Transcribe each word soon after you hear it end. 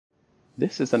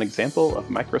This is an example of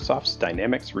Microsoft's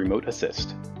Dynamics Remote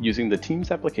Assist, using the Teams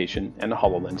application and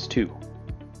HoloLens 2.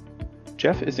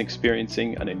 Jeff is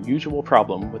experiencing an unusual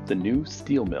problem with the new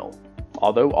steel mill.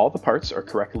 Although all the parts are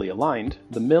correctly aligned,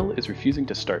 the mill is refusing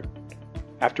to start.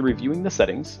 After reviewing the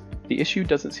settings, the issue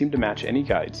doesn't seem to match any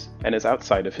guides and is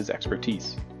outside of his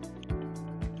expertise.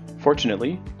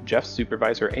 Fortunately, Jeff's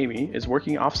supervisor Amy is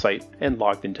working off-site and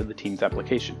logged into the Teams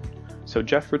application, so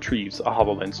Jeff retrieves a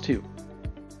HoloLens 2.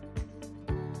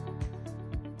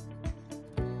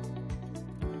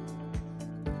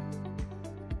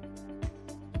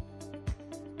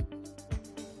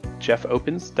 Jeff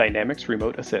opens Dynamics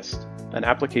Remote Assist, an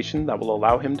application that will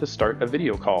allow him to start a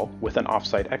video call with an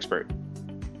off-site expert.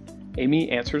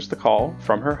 Amy answers the call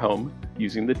from her home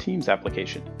using the Teams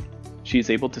application. She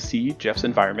is able to see Jeff's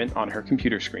environment on her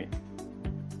computer screen.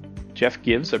 Jeff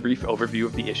gives a brief overview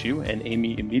of the issue, and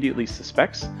Amy immediately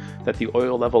suspects that the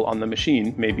oil level on the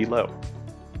machine may be low.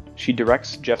 She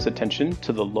directs Jeff's attention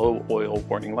to the low oil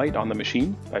warning light on the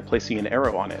machine by placing an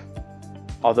arrow on it.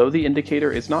 Although the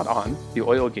indicator is not on, the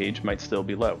oil gauge might still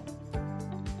be low.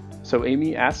 So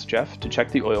Amy asks Jeff to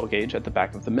check the oil gauge at the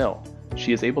back of the mill.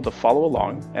 She is able to follow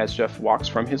along as Jeff walks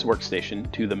from his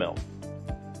workstation to the mill.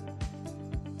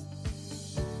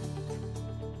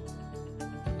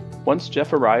 Once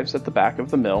Jeff arrives at the back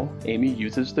of the mill, Amy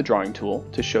uses the drawing tool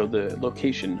to show the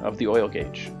location of the oil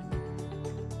gauge.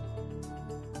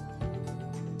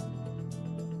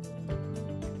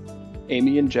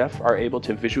 Amy and Jeff are able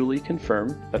to visually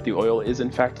confirm that the oil is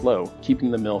in fact low, keeping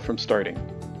the mill from starting.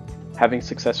 Having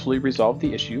successfully resolved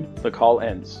the issue, the call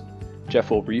ends.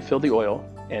 Jeff will refill the oil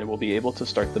and will be able to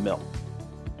start the mill.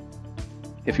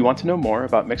 If you want to know more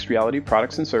about mixed reality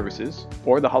products and services,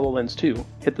 or the HoloLens 2,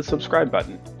 hit the subscribe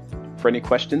button. For any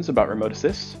questions about Remote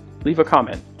Assist, leave a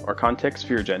comment or contact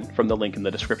SphereGen from the link in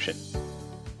the description.